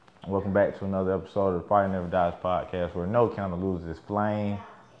Welcome back to another episode of the Fighter Never Dies podcast, where no counter loses its flame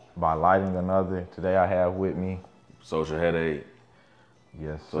by lighting another. Today I have with me Social Headache.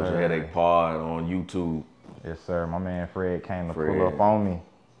 Yes, Social sir. Headache Pod on YouTube. Yes, sir. My man Fred came to pull up on me.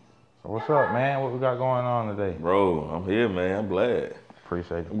 So what's up, man? What we got going on today? Bro, I'm here, man. I'm glad.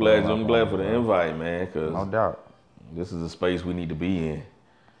 Appreciate you. I'm glad for the invite, man, because no doubt, this is a space we need to be in.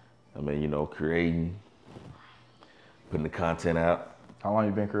 I mean, you know, creating, putting the content out. How long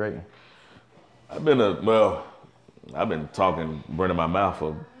you been creating? I've been talking, burning my mouth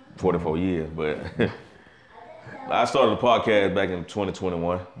for 44 years, but I started the podcast back in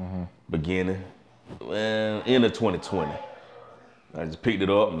 2021, beginning, end of 2020. I just picked it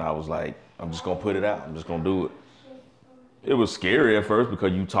up and I was like, I'm just gonna put it out. I'm just gonna do it. It was scary at first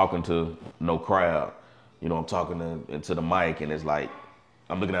because you talking to no crowd. You know, I'm talking into the mic and it's like,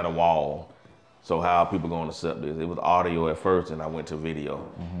 I'm looking at a wall. So how are people gonna accept this? It was audio at first and I went to video.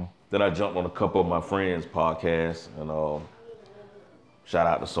 Then I jumped on a couple of my friends' podcasts and shout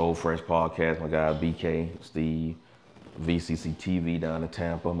out to Soul Fresh Podcast, my guy BK, Steve, VCC TV down in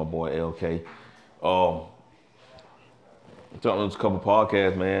Tampa, my boy LK. Jumped on a couple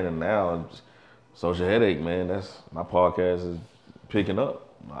podcasts, man, and now it's Social Headache, man. That's my podcast is picking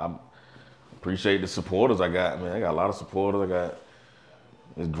up. I appreciate the supporters I got, man. I got a lot of supporters.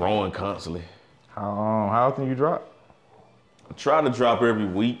 It's growing constantly. How often you drop? I try to drop every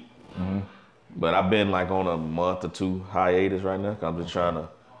week, but I've been like on a month or two hiatus right now. 'Cause I'm just trying to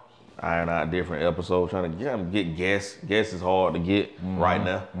iron out different episodes, trying to get guests. Guests is hard to get right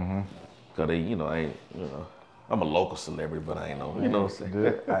now, cause I'm a local celebrity, but I ain't know, you know what I'm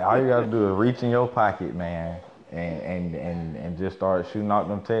saying? All you gotta do is reach in your pocket, man, and just start shooting out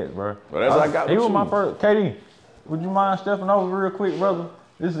them texts, bro. Well, that's what I got He with was you. my first. KD, would you mind stepping over real quick, brother?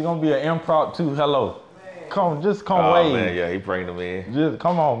 This is gonna be an impromptu hello. Come wave. Man, yeah, he bring them in. Just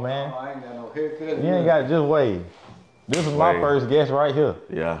come on, man. I ain't got no haircut. You ain't got to just wave. This is my first guest right here.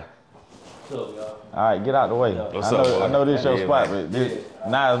 Yeah. What's up, y'all? All right, get out the way. What's up, boy? I know this your Yeah, spot, man. but this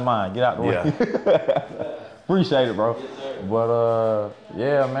now is mine. Get out the way. Yeah. Appreciate it, bro. But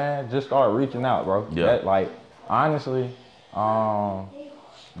yeah, man, just start reaching out, bro. Yeah. Honestly,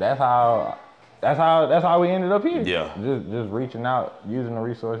 that's how we ended up here. Yeah. Just reaching out, using the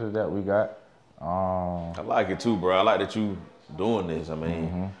resources that we got. I like it too, bro. I like that you doing this. I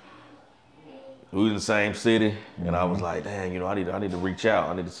mean, we was in the same city, and I was like, damn, you know, I need to reach out.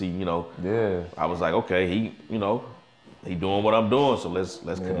 I need to see, you know. Yeah. I was like, okay, he doing what I'm doing, so let's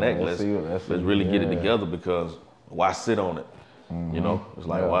connect. Let's really get it together, because why sit on it? You know, it's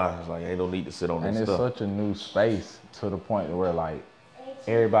like why? It's like ain't no need to sit on this And stuff. it's such a new space to the point where like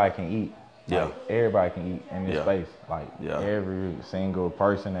everybody can eat. Yeah. Like, everybody can eat in this Yeah. space. Like Yeah. every single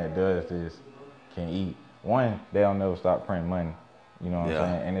person that does this can eat. One, they'll never stop printing money. You know what I'm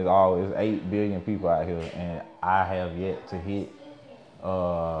saying? And it's 8 billion people out here, and I have yet to hit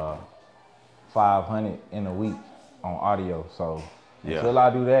 500 in a week on audio. So until I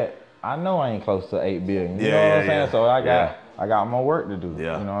do that, I know I ain't close to 8 billion. You know what I'm saying? So I got more work to do.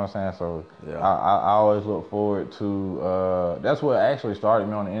 Yeah. You know what I'm saying? So Yeah. I always look forward to, that's what actually started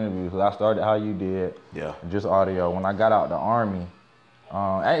me on the interviews. I started how you did, just audio. When I got out the Army,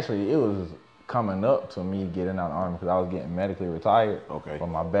 actually it was coming up to me getting out of the Army because I was getting medically retired. Okay. But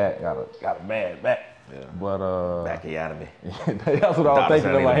my back got a bad back. Yeah. But Bacchiotomy. that's what I was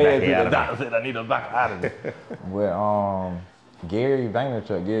thinking in my head. The bacchiotomy. doctor said I need a bacchiotomy. But Gary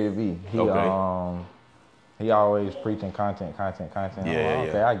Vaynerchuk, Gary V, he always preaching content. I'm like,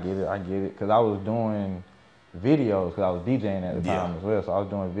 okay, I get it. Because I was doing videos, because I was DJing at the time as well. So I was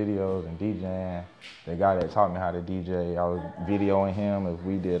doing videos and DJing. The guy that taught me how to DJ, I was videoing him if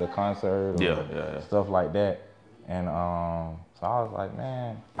we did a concert or stuff like that. And so I was like,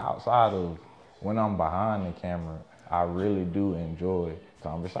 man, outside of when I'm behind the camera, I really do enjoy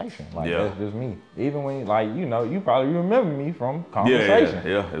conversation. Like that's just me. Even when you probably remember me from conversation.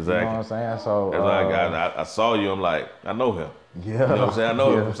 Yeah, exactly. You know what I'm saying? So I saw you, I'm like, I know him. Yeah. You know what I'm saying? I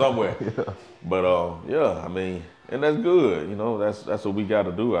know him from somewhere. But I mean, and that's good. You know, that's what we got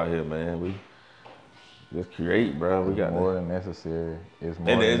to do out here, man. We just create, bro. We got more than necessary. It's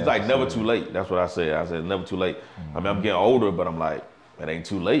like never too late. That's what I said. I said never too late. I mean, I'm getting older, but I'm like, it ain't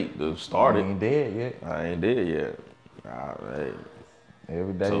too late to start it. I ain't dead yet. I ain't dead yet. Hey.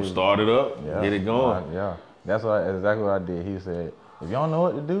 Every day. So start it up, get it going. That's exactly what I did. He said, if you don't know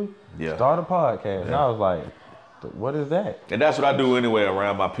what to do, Yeah. start a podcast. And I was like, what is that? And that's what I do anyway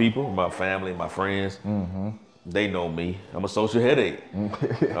around my people, my family, my friends. Mm-hmm. They know me. I'm a social headache.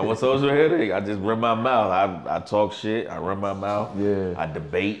 I'm a social headache. I just run my mouth. I talk shit. I run my mouth. Yeah. I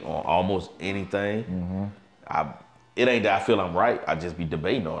debate on almost anything. Mm-hmm. it ain't that I feel I'm right. I just be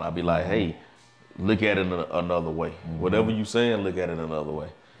debating on it. I be like, hey, look at it another way. Whatever you saying, look at it another way.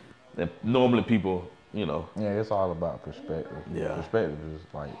 And normally people, you know. Yeah, it's all about perspective. Yeah. Perspective is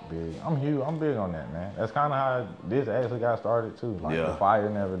like big. I'm big on that, man. That's kind of how this actually got started too. Like the fire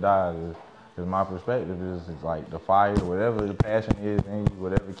never dies. Because my perspective is like the fire, whatever the passion is in you,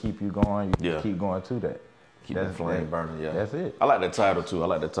 whatever keep you going, you keep going to that. Keep the flame burning, That's it. I like that title too.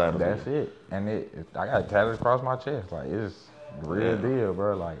 That's it. And I got it tatted across my chest. Like, it's the real deal,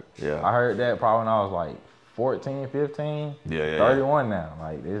 bro. Like, I heard that probably when I was like 14, 15, 31 now.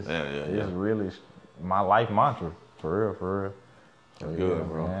 Like, it's really my life mantra. For real. So, good,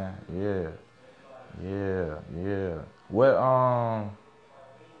 bro. Man. Yeah.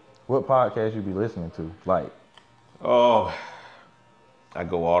 What podcast you be listening to? Like, I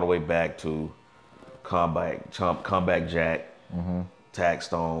go all the way back to Comeback Jack,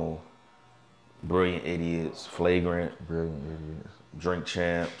 Taxstone, Brilliant Idiots, Flagrant, Drink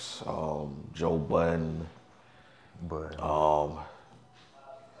Champs, Joe Budden. I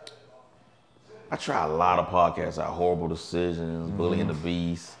try a lot of podcasts out. Horrible Decisions, Bully and the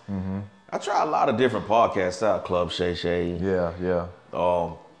Beast. I try a lot of different podcasts out. Club Shay Shay. Yeah.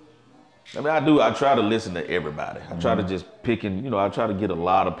 I mean, I try to listen to everybody. I try to just pick and, I try to get a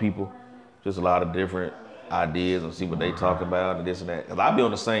lot of people, just a lot of different ideas and see what they talk about and this and that. Cause I be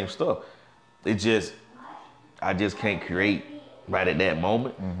on the same stuff. I just can't create right at that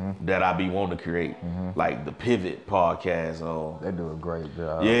moment that I be wanting to create. Like the Pivot podcast. They do a great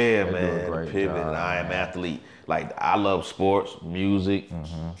job. Yeah, man. The Pivot and I Am Athlete. Like, I love sports, music,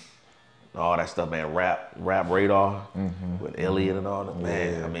 all that stuff, man. Rap Radar with Elliot and all that.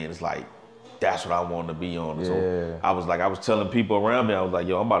 Man, I mean, it's like, that's what I wanted to be on. So I was telling people around me, I was like,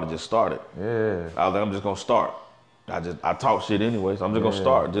 yo, I'm about to just start it. I was like, I'm just gonna start. I talk shit anyway, so I'm just gonna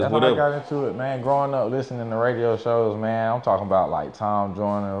start. Just that's whatever. How I got into it, man. Growing up listening to radio shows, man. I'm talking about like Tom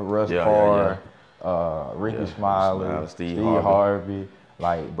Joyner, Russ Parr, Ricky Smiley, Steve Harvey,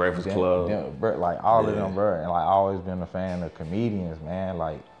 like Breakfast Club, like all of them, bro. And like I always been a fan of comedians, man.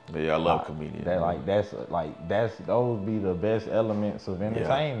 Like, I love comedians. Those be the best elements of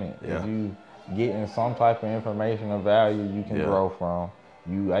entertainment. If you getting some type of information of value you can grow from,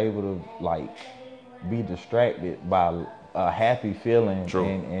 you able to like be distracted by a happy feeling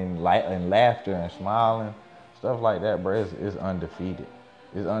and laughter and smiling, stuff like that, bro. It's undefeated.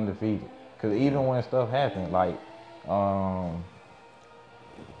 It's undefeated. Cause even when stuff happens, like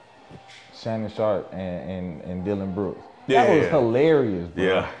Shannon Sharp and Dylan Brooks, that was hilarious, bro.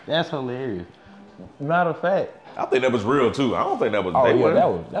 Yeah, that's hilarious. Matter of fact, I think that was real too. I don't think that was.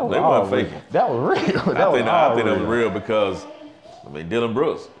 That was all faking. That was real. I think that was real because, I mean, Dylan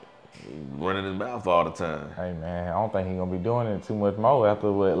Brooks running his mouth all the time. Hey man, I don't think he's gonna be doing it too much more after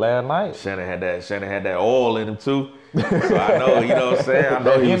last night. Shannon had that oil in him too. So I know, you know what I'm saying? I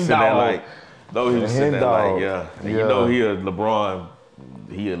know he was sitting there like, yeah. And you know he a LeBron,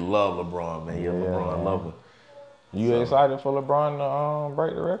 he love LeBron, man. He a LeBron lover. You excited for LeBron to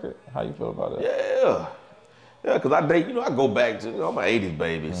break the record? How you feel about that? Yeah, because I go back to, I'm an 80s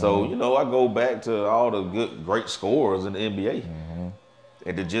baby. So, I go back to all the great scorers in the NBA.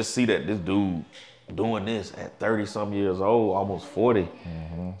 And to just see that this dude doing this at 30-some years old, almost 40,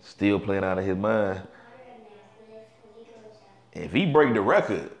 still playing out of his mind. If he break the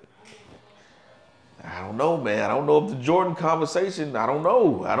record, I don't know, man. I don't know if the Jordan conversation, I don't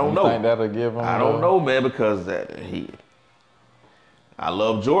know. You think that'll give him? I don't know, man, because I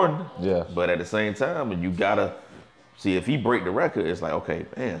love Jordan. Yeah. But at the same time, and you gotta see if he break the record, it's like, okay,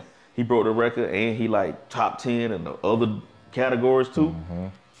 man, he broke the record and he like top 10 in the other categories too.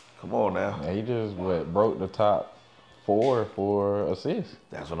 Come on now. Yeah, he just broke the top 4 for assists.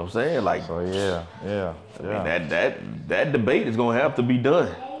 That's what I'm saying. Like, so yeah. I mean, that debate is gonna have to be done.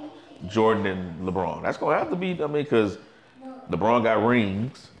 Jordan and LeBron. That's gonna have to be. I mean, because LeBron got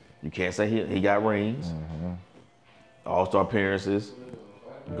rings. You can't say he got rings. All-Star appearances,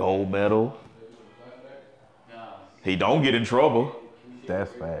 gold medal. He don't get in trouble.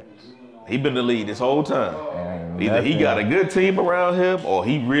 That's facts. He been the lead this whole time. Either he got a good team around him, or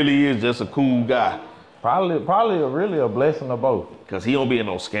he really is just a cool guy. Probably really a blessing of both. Cause he don't be in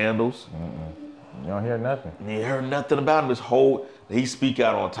no scandals. You don't hear nothing. You heard nothing about him. He speak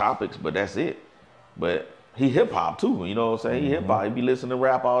out on topics, but that's it. But he hip hop too. You know what I'm saying? He hip hop. He be listening to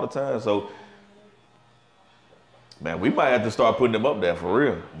rap all the time. So, man, we might have to start putting him up there for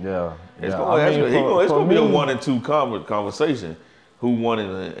real. Yeah. It's gonna be a 1 and 2 conversation. Who won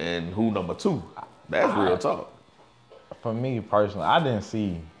and who number 2? That's real talk. For me personally, I didn't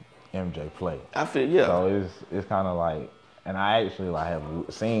see MJ play. I feel So it's kind of like, and I actually have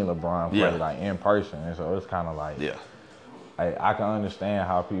seen LeBron play like in person, and so it's kind of like I can understand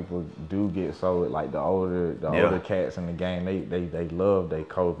how people do get so like the older cats in the game. They love they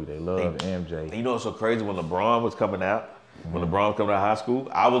Kobe. They love MJ. You know what's so crazy? When LeBron was coming out, when LeBron was coming out of high school,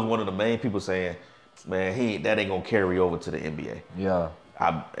 I was one of the main people saying, "Man, that ain't gonna carry over to the NBA." Yeah.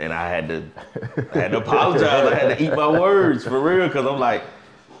 I had to apologize. I had to eat my words for real because I'm like,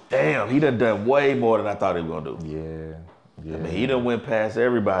 damn, he done way more than I thought he was gonna do. Yeah. I mean, he done went past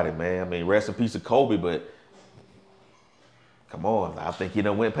everybody, man. I mean, rest in peace to Kobe, but come on, I think he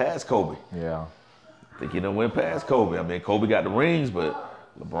done went past Kobe. Yeah. I think he done went past Kobe. I mean, Kobe got the rings, but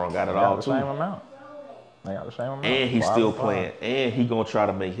LeBron got it all too. They got the same amount. And he's still playing. And he gonna try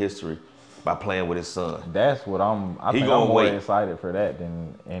to make history by playing with his son. That's what I think I'm more excited for that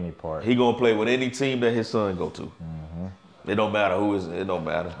than any part. He gonna play with any team that his son go to. It don't matter who is. It don't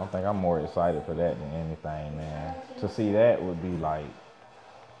matter. I think I'm more excited for that than anything, man. To see that would be like.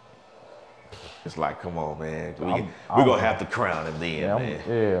 It's like, come on, man. We're gonna have to crown him then, man.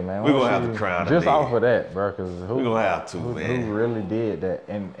 Yeah, man. We're gonna have to crown him. Just off of that, bro. Because we're gonna have to, man. Who really did that,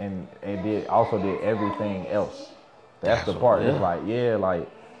 and also did everything else. That's the part. It's like, like.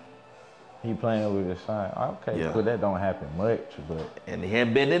 He playing with his son. Okay, but that don't happen much. And he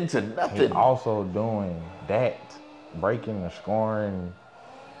hadn't been into nothing. He also doing that, breaking the scoring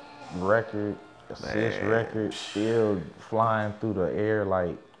record, assist record, still flying through the air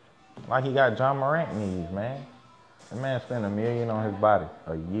like he got John Morant knees, man. The man spent $1 million on his body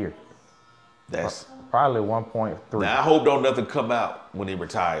a year. That's probably 1.3. Now I hope don't nothing come out when he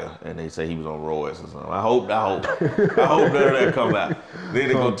retire and they say he was on roids or something. I hope none of that come out. Then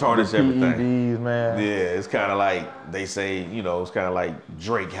they gonna tarnish everything. PEDs, man. Yeah, it's kind of like they say, it's kind of like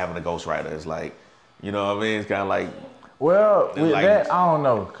Drake having a ghostwriter. It's like, you know what I mean? It's kind of like. Well, with like, that, I don't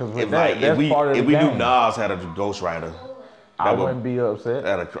know, because with that, that's part of the game. If we knew Nas had a ghostwriter, I wouldn't be upset.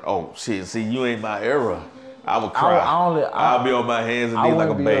 Oh shit! See, you ain't my era. I would cry. I'll be on my hands and knees like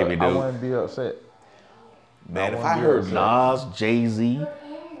a baby, dude. I wouldn't be upset. Man, if I heard Nas, Jay-Z,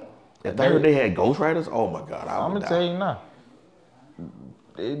 if I heard they had ghostwriters, oh my God, I'm gonna tell you now.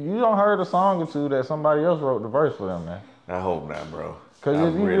 You don't heard a song or two that somebody else wrote the verse for them, man. I hope not, bro.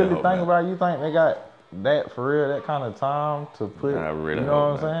 Because if you really think about it, you think they got that for real, that kind of time to put. I really, you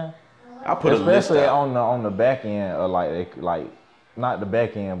know what I'm saying? I put especially on the back end, of like not the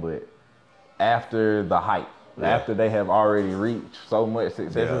back end, but after the hype, after they have already reached so much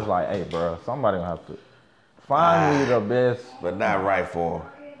success, it's like, hey, bro, somebody gonna have to find me the best, but not right for him.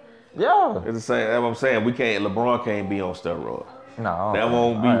 Yeah, it's the same. That's what I'm saying. LeBron can't be on steroids. No, that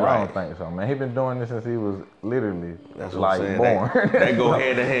won't be right. I don't think so, man. He been doing this since he was literally born. That go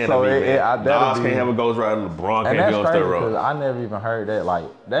hand in hand. So Nas can't have a ghostwriter. LeBron can't be on steroids. I never even heard that. Like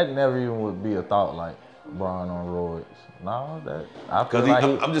that never even would be a thought. Like LeBron on roids. No, that I feel like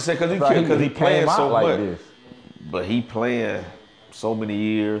I'm just saying because he playing so like much. This. But he playing so many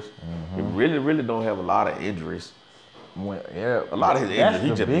years. He really don't have a lot of injuries. A lot of his injuries, he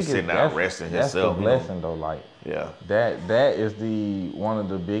just be sitting out resting himself. That's the blessing though. Like that is one of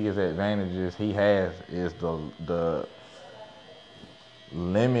the biggest advantages he has is the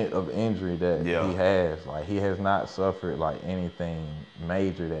limit of injury that he has. Like he has not suffered like anything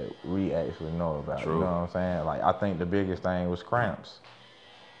major that we actually know about. True. You know what I'm saying? Like I think the biggest thing was cramps.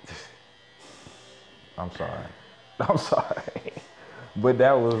 I'm sorry. But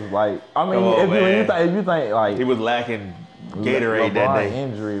that was like, I mean, if you think like he was lacking Gatorade that day.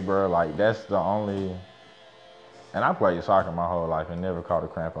 Injury, bro. Like that's the only. And I played soccer my whole life and never caught a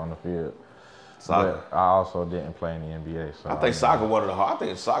cramp on the field. Soccer. But I also didn't play in the NBA. So I think soccer one of the hard. I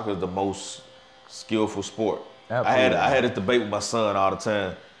think soccer is the most skillful sport. Absolutely. I had this debate with my son all the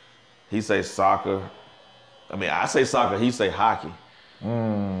time. He say soccer. I mean, I say soccer. He say hockey.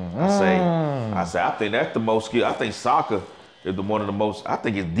 I say I think that's the most skill. I think soccer is one of the most. I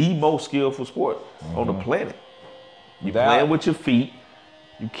think it's the most skillful sport on the planet. You playing with your feet.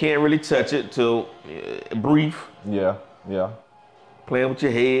 You can't really touch it till brief. Yeah. Playing with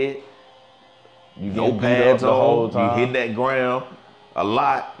your head. You no pads on. You hitting that ground a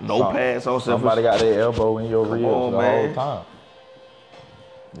lot. No pads on. Somebody got their elbow in your ribs the whole time.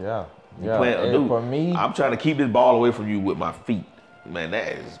 Yeah. Dude, for me, I'm trying to keep this ball away from you with my feet. Man,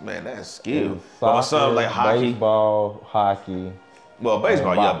 that's skill. But my son like hockey. Baseball, hockey. Well,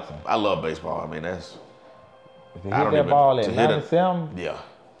 baseball, I love baseball. I mean, that's. If you hit that ball at 97,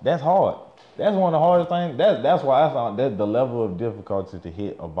 that's hard. That's one of the hardest things. That's why I found that the level of difficulty to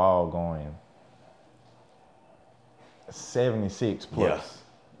hit a ball going 76 plus. Yeah,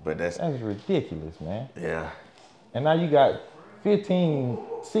 but that's ridiculous, man. Yeah. And now you got 15,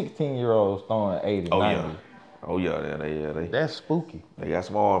 16-year-olds throwing 80, 90. Oh yeah, they. That's spooky. They got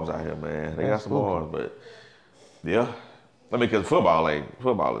some arms out here, man. They got some arms, but yeah. I mean, because football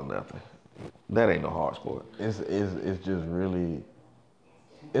is nothing. That ain't no hard sport. It's just really.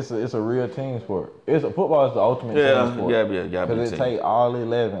 It's a real team sport. Football is the ultimate team sport. Yeah, because it take all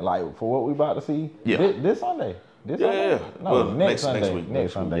 11. Like for what we about to see. Yeah. This Sunday. Sunday? No, well, next Sunday. week.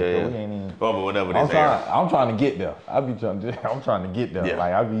 Next Sunday. Yeah. We ain't even. But whenever this airs. I'm trying to get there. I'm trying to get there. Yeah.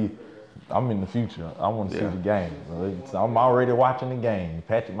 Like I'm in the future. I want to see the game. So I'm already watching the game.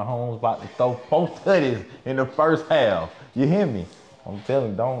 Patrick Mahomes about to throw 4 tutties in the first half. You hear me? I'm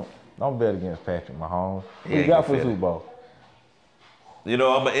telling you, don't bet against Patrick Mahomes. Who you got for the Super Bowl? You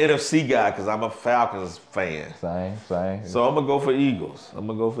know, I'm an NFC guy because I'm a Falcons fan. Same. So I'm gonna go for Eagles. I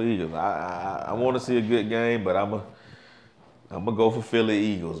want to see a good game, but I'm gonna go for Philly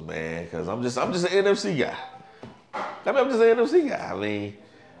Eagles, man, because I'm just an NFC guy. I'm just an NFC guy. I mean,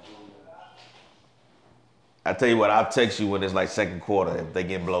 I tell you what, I'll text you when it's like second quarter if they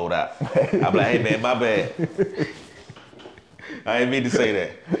get blowed out. I'm like, hey man, my bad. I didn't mean to say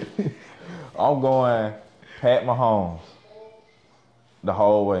that. I'm going Pat Mahomes the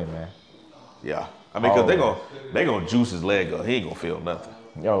whole way, man. Yeah. I mean, because they gonna juice his leg up. He ain't gonna feel nothing.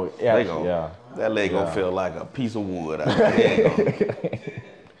 Yo, That leg gonna feel like a piece of wood out there.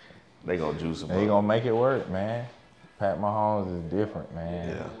 They gonna juice him up. He gonna make it work, man. Pat Mahomes is different, man.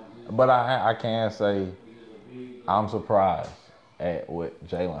 Yeah. But I can say I'm surprised at what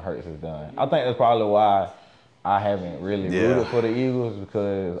Jalen Hurts has done. I think that's probably why I haven't really rooted for the Eagles,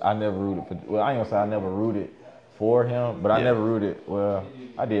 because I never rooted for. Well, I ain't gonna say I never rooted for him, but I never rooted. Well,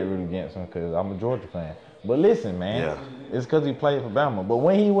 I did root against him because I'm a Georgia fan. But listen, man, it's because he played for Bama. But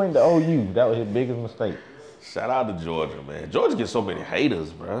when he went to OU, that was his biggest mistake. Shout out to Georgia, man. Georgia gets so many haters,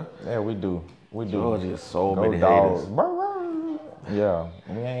 bro. Yeah, we do. Georgia gets so many dogs. haters. Yeah,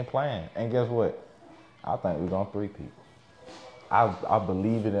 we ain't playing. And guess what? I think we're gonna three-peat. I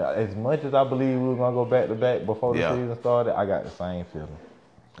believe it. As much as I believe we were gonna go back to back before the season started, I got the same feeling.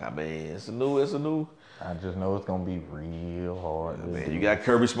 I mean, it's a new. I just know it's gonna be real hard. Man, you got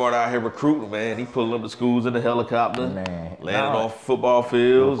Kirby Smart out here recruiting, man. He pulling up the schools in the helicopter, landing on football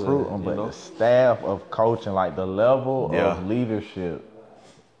fields. Recruiting, but the staff of coaching, like the level of leadership,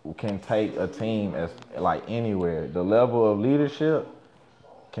 can take a team as like anywhere. The level of leadership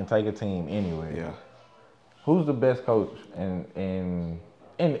can take a team anywhere. Yeah. Who's the best coach in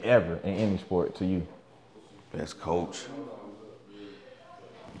any sport to you? Best coach.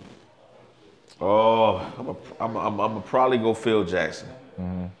 Oh, I'm gonna probably go Phil Jackson.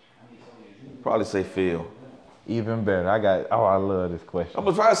 Mm-hmm. Probably say Phil. Even better. I love this question. I'm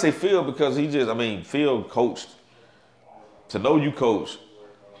gonna try to say Phil because Phil coached. To know you coach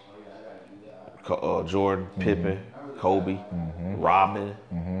Jordan, Pippen, Kobe, Rodman,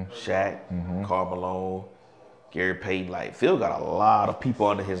 Shaq, Karl Malone, Gary Payton. Like, Phil got a lot of people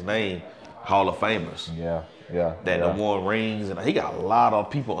under his name, Hall of Famers. Yeah. That won rings, and he got a lot of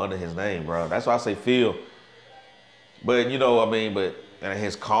people under his name, bro. That's why I say Phil. But and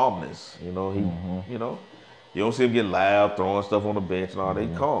his calmness, he, you don't see him get loud, throwing stuff on the bench and all that.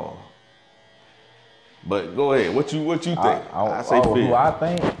 He calm. But go ahead. What you think? I say Phil. Who I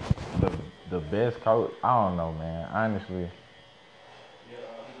think the best coach? I don't know, man. Honestly,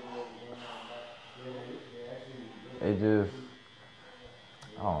 I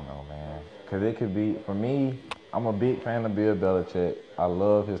don't know, man. Because it could be, for me, I'm a big fan of Bill Belichick. I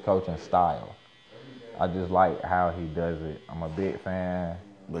love his coaching style. I just like how he does it. I'm a big fan.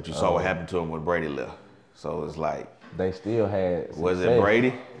 But you saw what happened to him when Brady left. So it's like. They still had success. Was it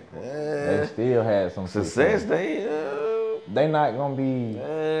Brady? They still had some success. They not going to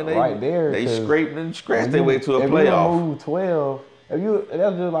be right there. They scratched their way to a playoff. If you move 12,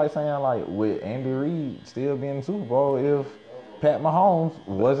 that's just like saying, like, with Andy Reid still being in the Super Bowl, if Pat Mahomes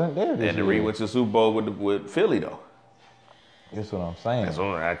wasn't there this year. Andy Reid went to the Super Bowl with Philly, though. That's what I'm saying.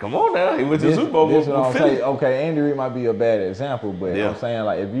 Come on now. He went to the Super Bowl with Philly. Saying. Okay, Andy Reid might be a bad example, but I'm saying,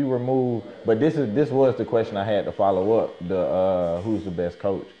 like, if you remove, but this was the question I had to follow up, who's the best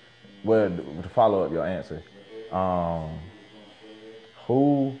coach? Well, to follow up your answer.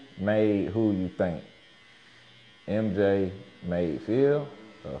 Who made who you think? MJ made Phil,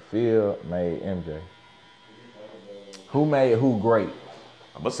 or Phil made MJ? Who made who great?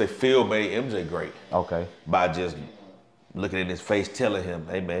 I'm gonna say Phil made MJ great. Okay. By just looking in his face, telling him,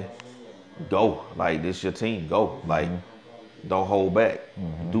 "Hey man, go. Like, this your team. Go. Like, don't hold back.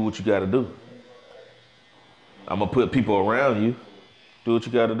 Do what you gotta do. I'm gonna put people around you. Do what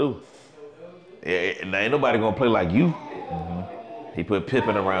you gotta do. And ain't nobody gonna play like you." He put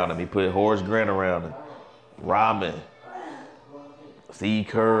Pippen around him. He put Horace Grant around him. Rodman, Steve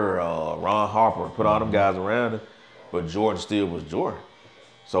Kerr, Ron Harper. Put all them guys around him. But Jordan still was Jordan.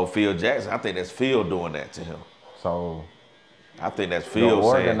 So Phil Jackson, I think that's Phil doing that to him. So I think that's Phil the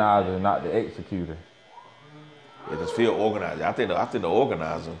organizer, not the executor. Yeah, because Phil organizer. I think the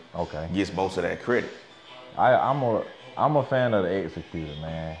organizer gets most of that credit. I'm a fan of the executor,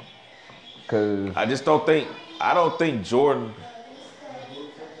 man. Cause I don't think Jordan.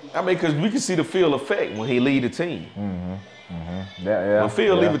 I mean, because we can see the Phil effect when he lead the team. When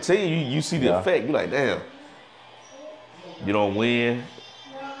Phil leave a team, you see the effect. You're like, damn. You don't win.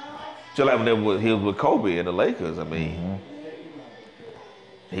 Just like when he was with Kobe and the Lakers. I mean,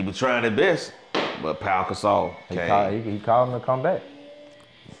 he was trying his best, but Pau Gasol came. He called him to come back.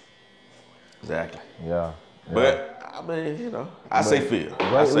 Exactly. Yeah. But I mean, I say Phil.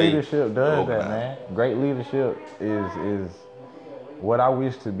 Great leadership does that, man. Great leadership is what I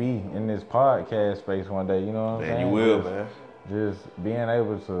wish to be in this podcast space one day. You know what I'm saying? Man, you will, man. Just being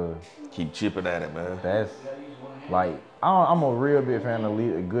able to keep chipping at it, man. That's like I'm a real big fan of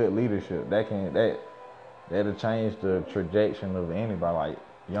good leadership. That'll change the trajectory of anybody. Like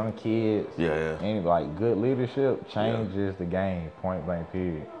young kids, anybody. Like good leadership changes the game. Point blank.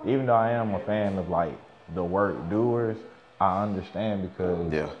 Period. Even though I am a fan of like the work doers, I understand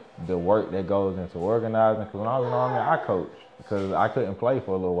because the work that goes into organizing. Because when I was in the Army, I coached because I couldn't play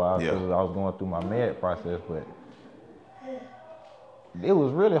for a little while because I was going through my med process, but. It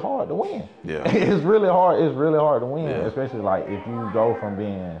was really hard to win. Yeah. It's really hard to win, especially like if you go from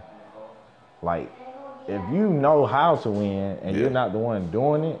being like if you know how to win and you're not the one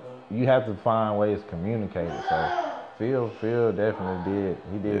doing it, you have to find ways to communicate it. So Phil definitely did.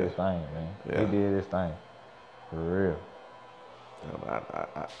 He did his thing, man. Yeah. He did his thing. For real.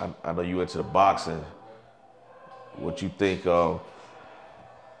 I know you into the boxing. What you think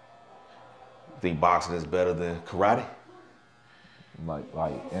boxing is better than karate? Like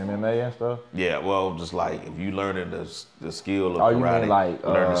MMA and stuff? Yeah, well, just like if you learning the skill of karate, you mean like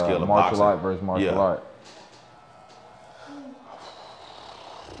learn the skill of martial boxing. art versus martial art.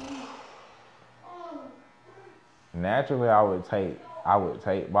 Naturally, I would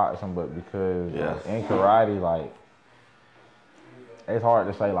take boxing, but because in karate, like it's hard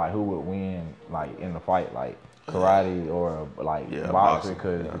to say like who would win like in the fight, like karate or like boxing,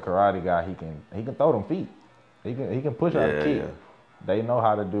 because the karate guy he can throw them feet, he can push out a kick. Yeah. They know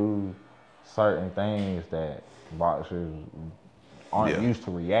how to do certain things that boxers aren't used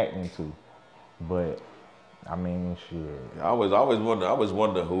to reacting to. But I mean, shit. I always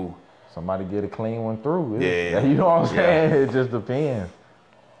wonder who somebody get a clean one through. You know what I'm saying? It just depends.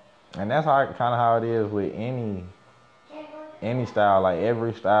 And that's kind of how it is with any style. Like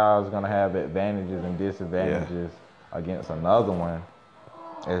every style is gonna have advantages and disadvantages against another one.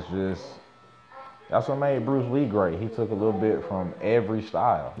 It's just. That's what made Bruce Lee great. He took a little bit from every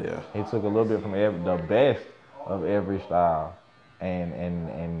style. Yeah. He took a little bit from the best of every style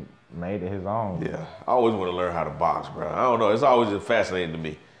and made it his own. Yeah. I always want to learn how to box, bro. I don't know. It's always just fascinating to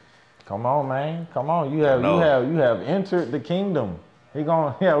me. Come on, man. Come on. You have entered the kingdom. We're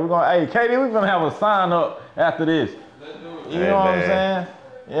gonna hey, Katie, we're gonna have a sign up after this. You know what I'm saying?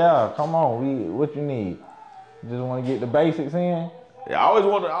 Yeah, come on. What you need? You just wanna get the basics in? Yeah, I always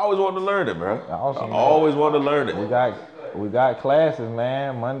wanted to learn it, bro. Awesome, I always wanted to learn it. We got classes,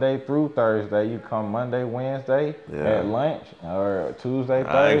 man. Monday through Thursday. You come Monday, Wednesday at lunch, or Tuesday,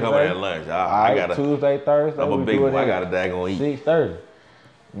 Thursday. I ain't coming at lunch. I got Tuesday, Thursday. I'm a big boy. I got a daggone eat. 6:30.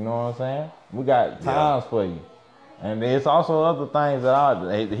 You know what I'm saying? We got times for you, and it's also other things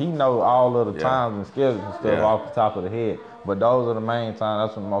that he know all of the times and schedules and stuff off the top of the head. But those are the main times.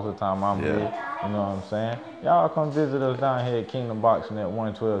 That's when most of the time I'm here. You know what I'm saying? Y'all come visit us down here at Kingdom Boxing at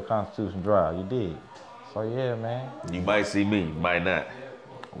 112 Constitution Drive. You dig? So yeah, man. You might see me, you might not.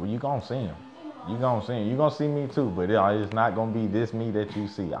 Well, you gonna see him. You gonna see him. You gonna see me too, but it's not gonna be this me that you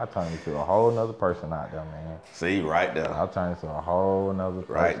see. I turn into a whole nother person out there, man. See, right there. I turn into a whole nother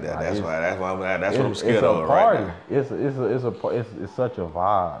person. Right there. That's what I'm scared of right now. It's such a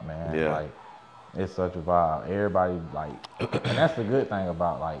vibe, man. Yeah. Like, it's such a vibe. Everybody like, and that's the good thing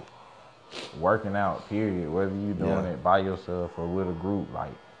about like working out. Period. Whether you're doing it by yourself or with a group,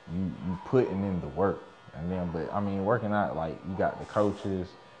 like you putting in the work. And then, but I mean, working out, like you got the coaches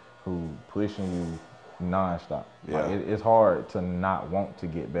who pushing you nonstop. Yeah. Like, it's hard to not want to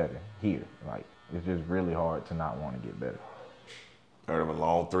get better here. Like it's just really hard to not want to get better. Heard of a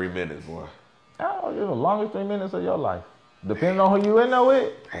long 3 minutes, boy. Oh, it's the longest 3 minutes of your life. Depending on who you in there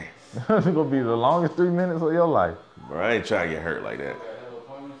with. It's gonna be the longest 3 minutes of your life. Bro, I ain't trying to get hurt like that.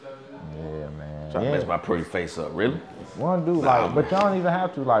 Yeah, man. Trying to mess my pretty face up, really? One do but y'all don't even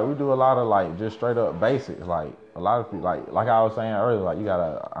have to. Like we do a lot of like just straight up basics. Like a lot of people, like I was saying earlier, like you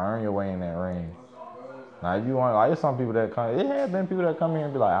gotta earn your way in that ring. Now if you want, like there's some people that come. It has been people that come here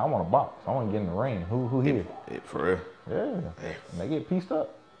and be like, I want to box. I want to get in the ring. Who here? For real. Yeah. Damn. They get pieced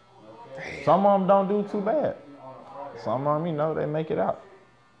up. Damn. Some of them don't do too bad. Some of them, you know, they make it out.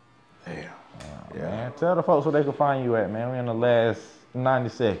 Damn. Yeah. Man, tell the folks where they can find you at, man. We're in the last 90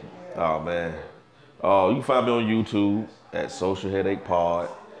 seconds. Oh, man. Oh, you can find me on YouTube at Social Headache Pod.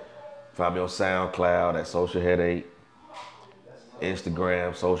 Find me on SoundCloud at Social Headache.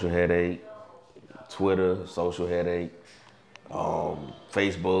 Instagram, Social Headache. Twitter, Social Headache.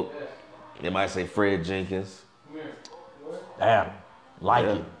 Facebook, they might say Fred Jenkins. Damn. Like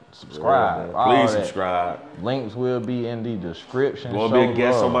it. Subscribe. Yeah, please subscribe. Links will be in the description. You want to be a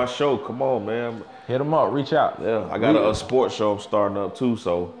guest on my show? Come on, man. Hit them up. Reach out. Yeah, I got a sports show I'm starting up too,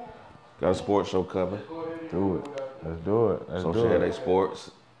 so got a sports show coming. Do it. Let's do it. Social Headache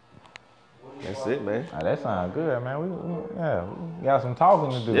Sports. That's it, man. That sounds good, man. We got some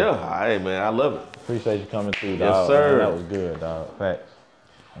talking to do. Yeah, hey, man, I love it. Appreciate you coming through, dog. Yes, sir. Man, that was good, dog. Facts.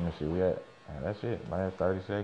 Let me see. That's it. Last 30 seconds.